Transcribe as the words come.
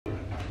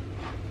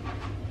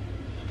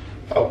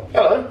Oh,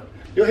 hello,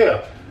 you're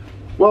here.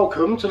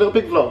 Welcome to Little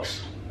Big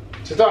Vlogs.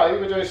 Today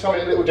we're doing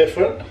something a little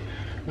different.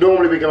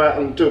 Normally we go out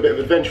and do a bit of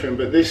adventuring,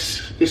 but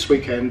this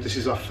weekend, this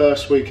is our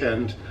first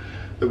weekend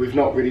that we've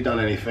not really done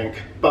anything.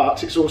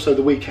 But it's also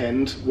the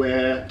weekend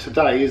where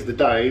today is the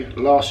day,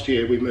 last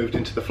year we moved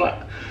into the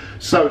flat.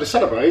 So to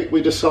celebrate,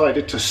 we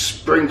decided to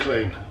spring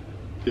clean.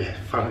 Yeah,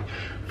 fun.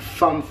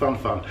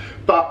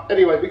 But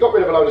anyway, we got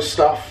rid of a load of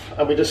stuff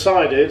and we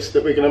decided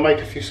that we're going to make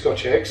a few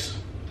Scotch eggs.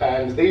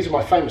 And these are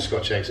my famous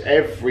Scotch eggs.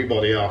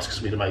 Everybody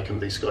asks me to make them,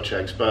 these Scotch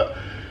eggs, but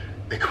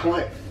they're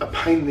quite a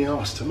pain in the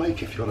arse to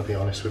make, if you want to be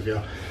honest with you.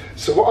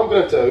 So what I'm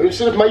going to do,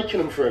 instead of making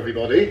them for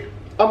everybody,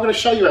 I'm going to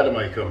show you how to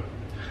make them.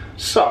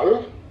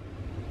 So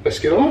let's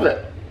get on with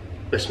it.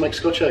 Let's make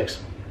Scotch eggs.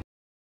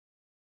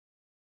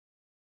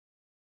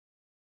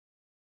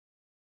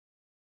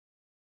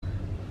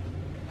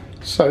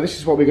 So this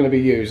is what we're going to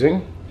be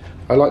using.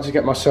 I like to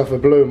get myself a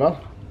bloomer.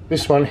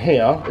 This one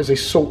here is a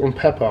salt and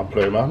pepper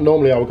bloomer.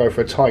 Normally I would go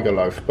for a tiger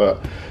loaf,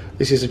 but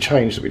this is a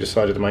change that we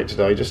decided to make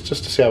today, just to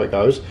see how it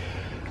goes.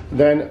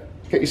 Then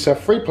get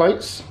yourself 3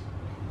 plates,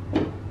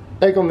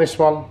 egg on this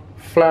one,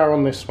 flour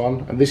on this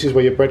one, and this is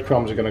where your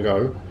breadcrumbs are going to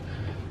go.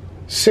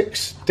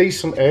 6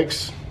 decent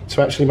eggs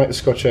to actually make the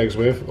Scotch eggs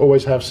with.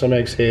 Always have some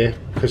eggs here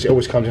because it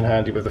always comes in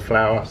handy with the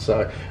flour.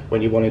 So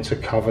when you wanted to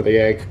cover the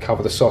egg,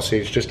 cover the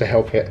sausage, just to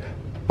help it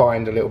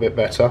bind a little bit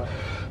better.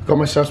 Got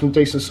myself some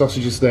decent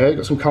sausages there.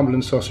 Got some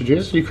Cumberland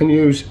sausages. You can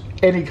use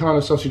any kind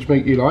of sausage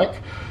meat you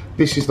like.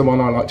 This is the one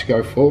I like to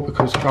go for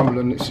because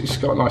Cumberland, it's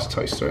got a nice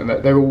taste to it,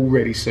 and they're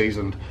already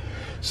seasoned.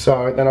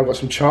 So then I've got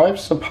some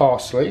chives, some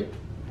parsley,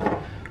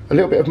 a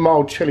little bit of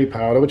mild chilli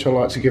powder, which I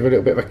like to give a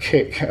little bit of a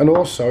kick, and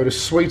also to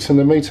sweeten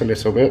the meat a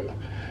little bit,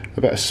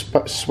 a bit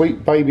of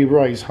Sweet Baby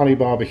Ray's honey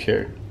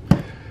barbecue.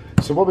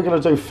 So what we're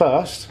going to do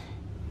first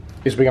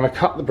is we're going to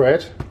cut the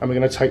bread and we're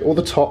going to take all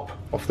the top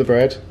off the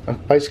bread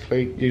and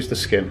basically use the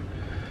skin.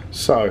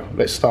 So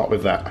let's start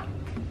with that.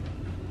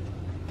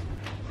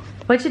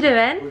 What you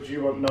doing? What do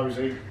you want,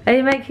 nosy? Are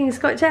you making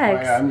Scotch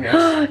eggs? I am,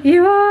 yes.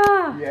 You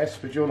are? Yes,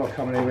 but you're not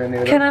coming anywhere near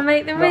them. Can I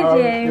make them with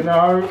you?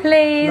 No.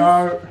 Please?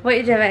 No. What are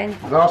you doing?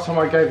 Last time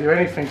I gave you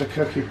anything to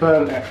cook, you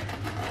burnt it.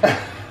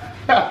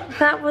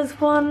 That was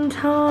one I'm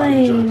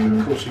time. joking.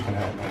 Of course you can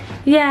help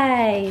me.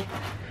 Yay.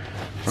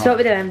 So what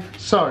we're doing?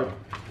 So,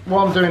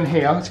 what I'm doing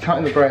here is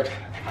cutting the bread.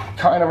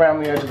 Cutting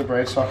around the edge of the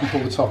bread so I can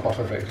pull the top off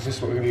of it, because this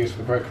is what we're going to use for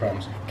the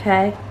breadcrumbs.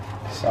 Okay.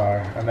 So,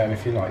 and then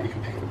if you like, you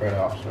can pick the bread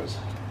afterwards.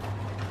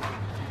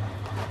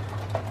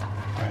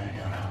 There you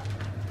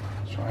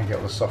go. Try and get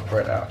all the soft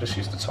bread out, just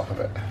use the top of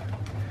it.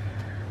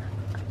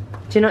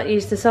 Do you not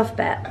use the soft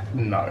bit?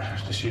 No,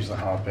 just use the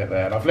hard bit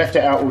there. And I've left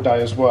it out all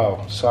day as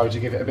well, so to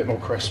give it a bit more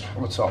crisp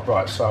on the top.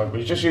 Right, so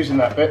we're just using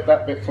that bit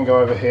can go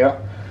over here.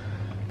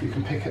 You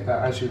can pick it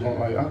that as you want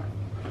later.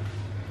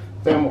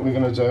 Then what we're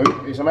going to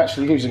do is I'm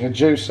actually using a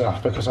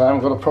juicer because I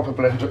haven't got a proper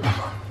blender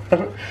at the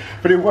moment.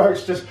 But it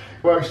works just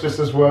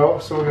as well.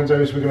 So what we're going to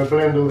do is we're going to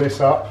blend all this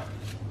up.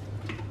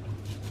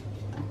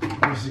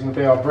 This is going to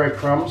be our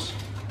breadcrumbs.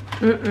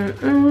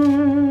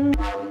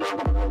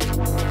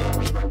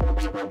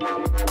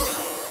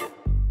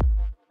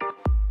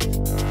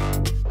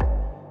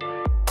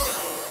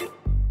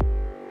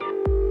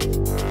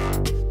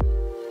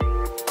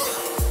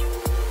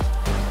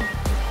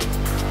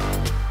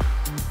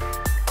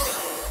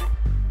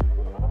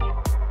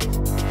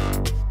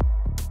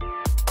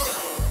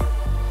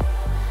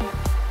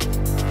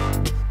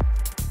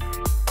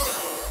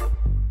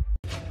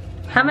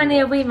 How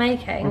many are we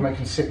making? We're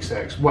making 6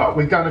 eggs. Well,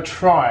 we're going to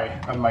try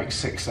and make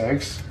 6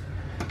 eggs.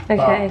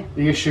 Okay. But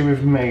the issue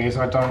with me is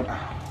I don't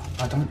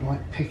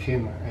like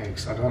picking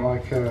eggs. I don't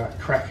like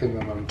cracking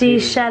them and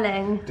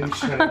De-shelling.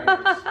 De-shelling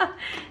eggs.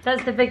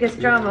 That's the biggest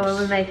drama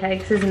when we make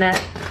eggs, isn't it?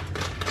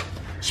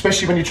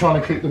 Especially when you're trying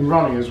to keep them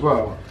runny as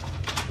well.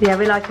 Yeah,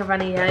 we like a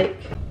runny yolk.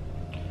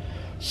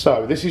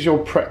 So this is your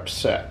prep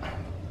set.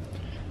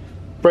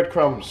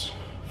 Breadcrumbs,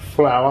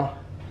 flour,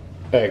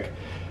 egg.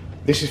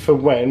 This is for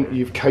when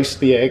you've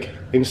cased the egg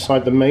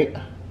inside the meat.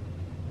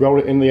 Roll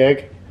it in the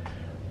egg,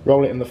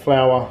 roll it in the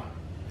flour,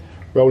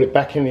 roll it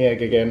back in the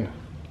egg again,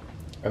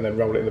 and then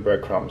roll it in the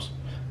breadcrumbs.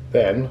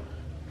 Then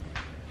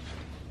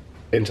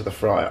into the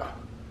fryer.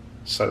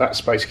 So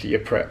that's basically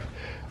your prep.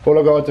 All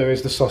I've got to do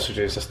is the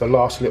sausages. That's the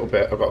last little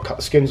bit. I've got to cut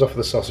the skins off of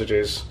the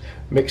sausages,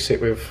 mix it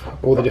with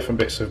all the different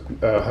bits of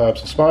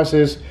herbs and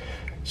spices.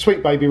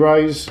 Sweet Baby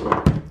Ray's,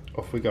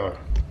 off we go.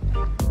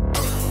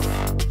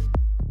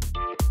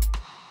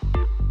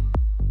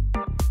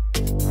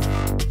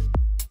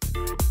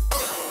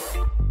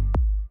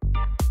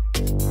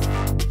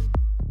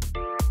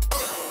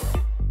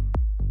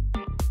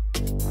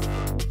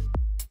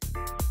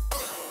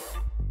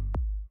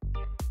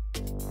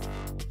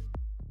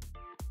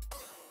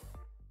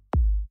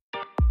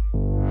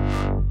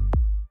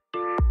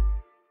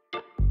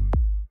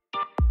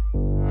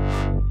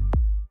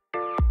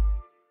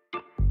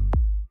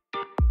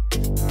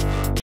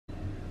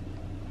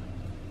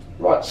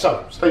 Right,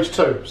 so stage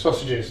 2,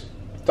 sausages,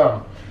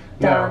 done.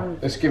 Now,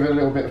 let's give it a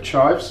little bit of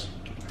chives.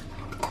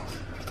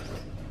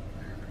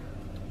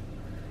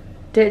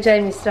 Do it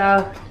Jamie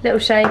style. Little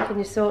shake and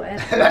you're sorted.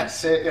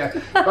 That's it, yeah.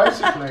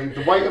 Basically,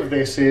 the weight of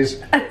this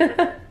is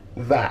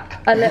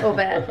that. A little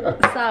bit.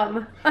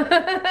 Some.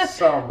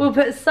 Some. We'll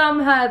put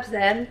some herbs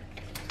in.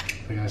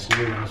 Yeah, it's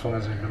new one. This one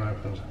hasn't even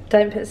opened.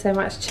 Don't put so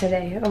much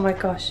chilli. Oh my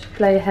gosh,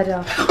 blow your head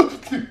off.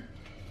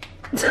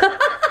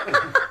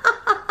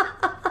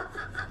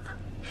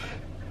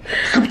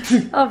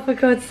 Oh, for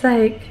God's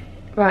sake.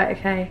 Right,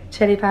 okay.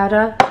 Chili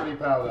powder. Chili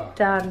powder.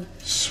 Done.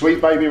 Sweet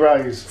baby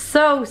Ray's.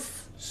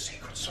 Sauce.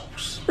 Secret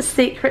sauce.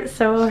 Secret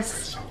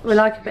sauce. We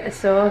like a bit of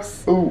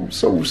sauce. Ooh,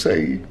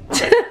 saucy.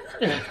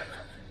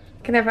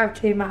 Can never have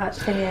too much,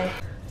 can you?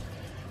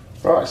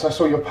 Right, so that's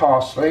all your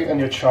parsley and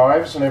your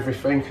chives and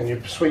everything and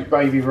your sweet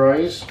baby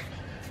Ray's.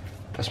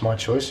 That's my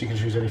choice. You can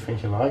choose anything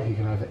you like. You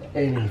can have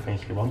anything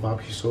you want.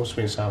 Barbecue sauce,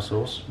 sweet and sour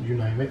sauce. You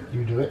name it,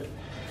 you do it.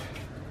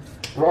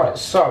 Right,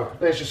 so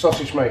there's your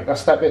sausage meat.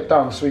 That's that bit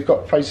done. So we've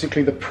got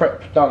basically the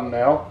prep done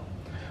now,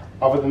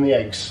 other than the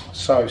eggs.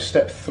 So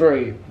step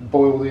 3,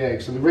 boil the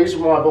eggs. And the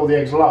reason why I boil the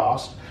eggs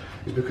last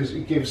is because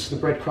it gives the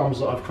breadcrumbs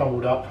that I've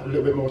crumbled up a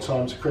little bit more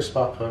time to crisp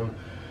up and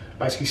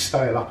basically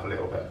stale up a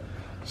little bit.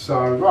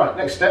 So, right,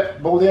 next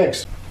step, boil the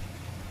eggs.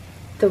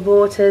 The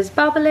water's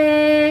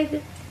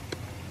bubbling.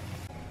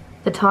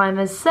 The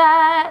timer's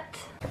set.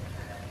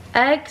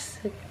 Eggs,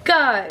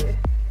 go.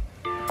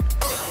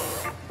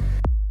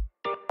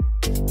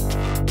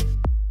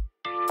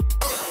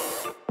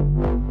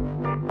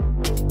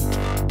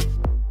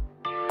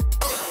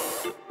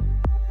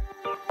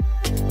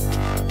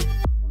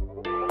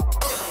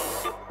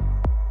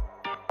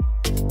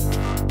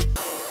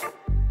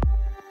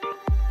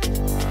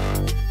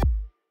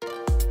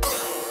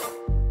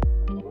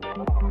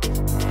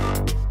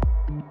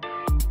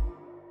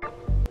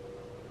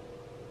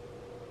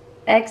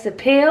 Eggs are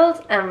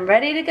peeled and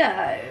ready to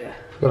go.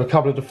 Got a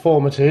couple of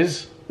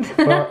deformities,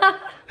 but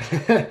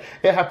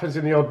it happens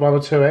in the odd 1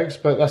 or 2 eggs,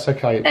 but that's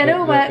okay. It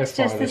all works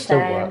just the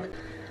same.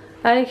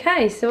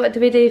 Okay, so what do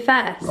we do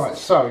first? Right,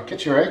 so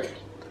get your egg,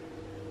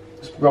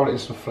 just roll it in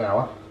some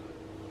flour.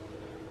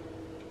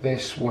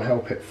 This will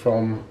help it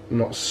from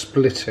not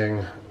splitting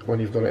when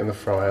you've got it in the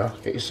fryer.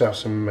 Get yourself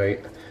some meat.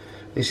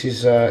 This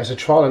is it's a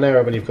trial and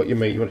error when you've got your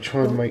meat. You want to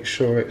try and make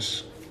sure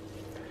it's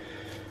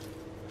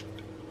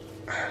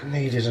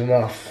kneaded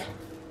enough.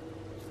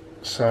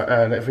 So,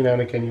 and every now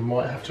and again you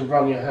might have to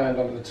run your hand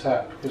under the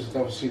tap because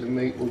obviously the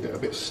meat will get a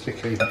bit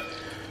sticky,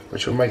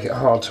 which will make it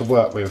hard to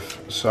work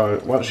with. So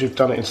once you've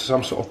done it into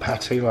some sort of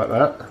patty like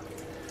that,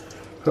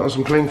 put on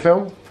some cling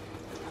film.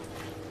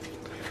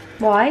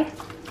 Why?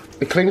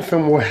 The cling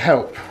film will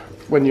help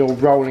when you're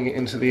rolling it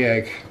into the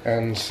egg,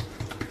 and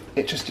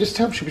it just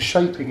helps you with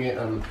shaping it,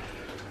 and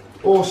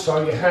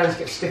also your hands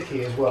get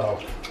sticky as well.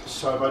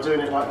 So by doing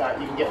it like that,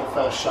 you can get the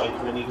first shape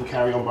and then you can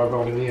carry on by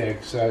rolling the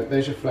egg. So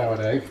there's your floured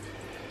egg.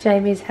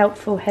 Jamie's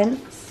helpful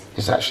hints.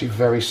 It's actually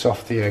very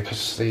soft, the egg,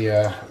 because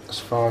as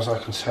far as I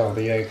can tell,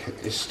 the egg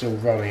is still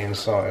runny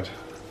inside.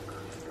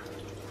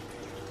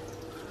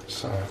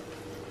 So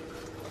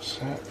that's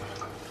it.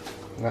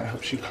 And that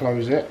helps you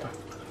close it.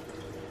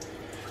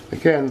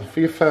 Again,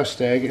 for your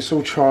first egg, it's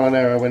all trial and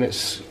error. When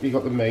you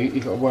got the meat,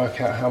 you've got to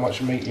work out how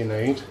much meat you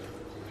need.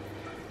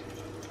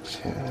 So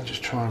yeah,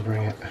 just try and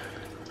bring it.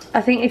 I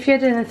think if you're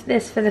doing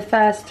this for the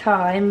first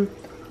time,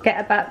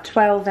 get about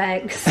 12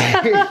 eggs.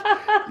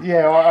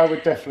 Yeah, I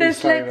would definitely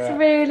say that. This looks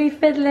really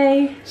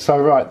fiddly. So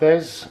right,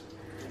 there's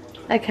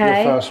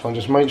okay. your first one.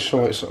 Just make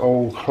sure it's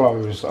all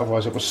closed,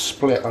 otherwise it will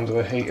split under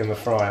the heat in the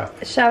fryer.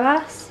 Show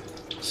us.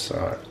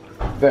 So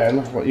then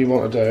what you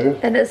want to do...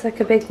 It looks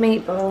like a big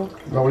meatball.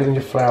 Roll it in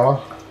your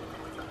flour.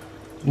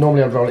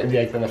 Normally I'd roll it in the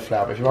egg then the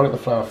flour, but if you roll it in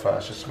the flour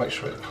first, just to make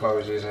sure it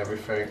closes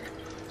everything,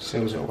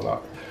 seals it all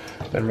up.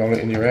 Then roll it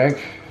in your egg.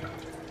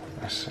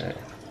 That's it.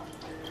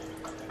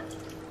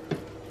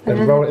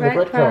 Then roll it in the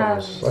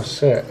breadcrumbs.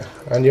 That's it.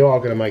 And you are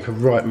going to make a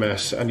right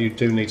mess, and you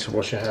do need to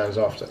wash your hands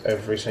after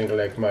every single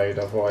egg made,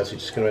 otherwise you're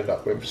just going to end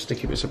up with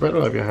sticky bits of bread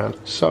all over your hand.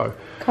 So,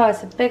 God,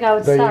 it's a big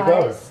old there size. you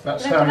go.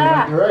 That's how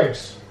you make your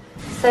eggs.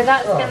 So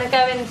that's going to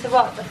go into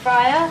what, the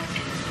fryer?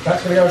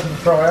 That's going to go into the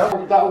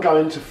fryer. That'll go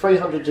into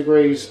 300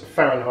 degrees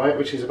Fahrenheit,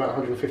 which is about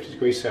 150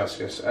 degrees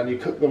Celsius, and you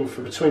cook them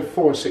for between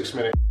 4 and 6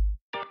 minutes.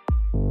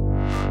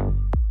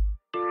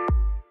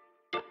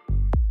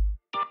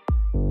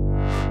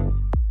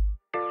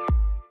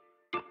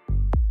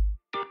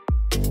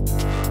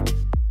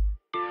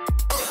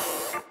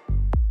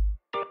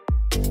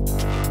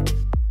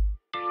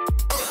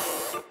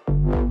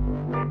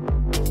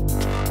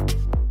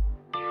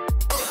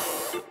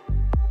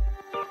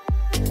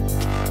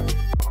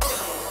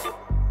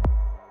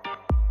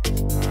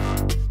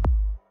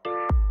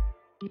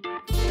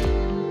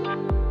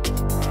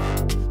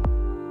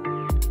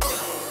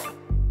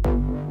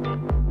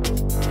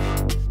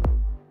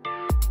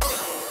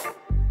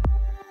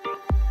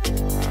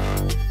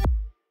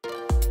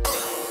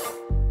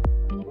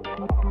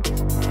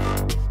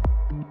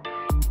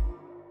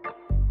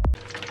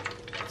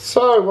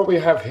 So what we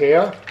have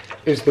here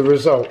is the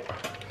result.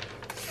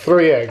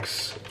 3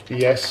 eggs.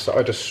 Yes,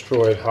 I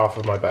destroyed half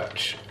of my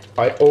batch.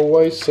 I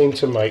always seem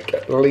to make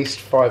at least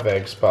 5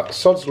 eggs, but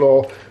sod's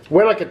law,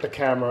 when I get the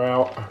camera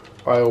out,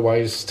 I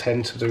always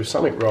tend to do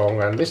something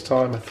wrong, and this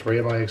time 3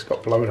 of my eggs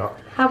got blown up.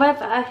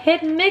 However,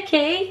 Hidden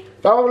Mickey.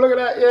 Oh, look at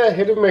that, yeah,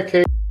 Hidden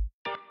Mickey.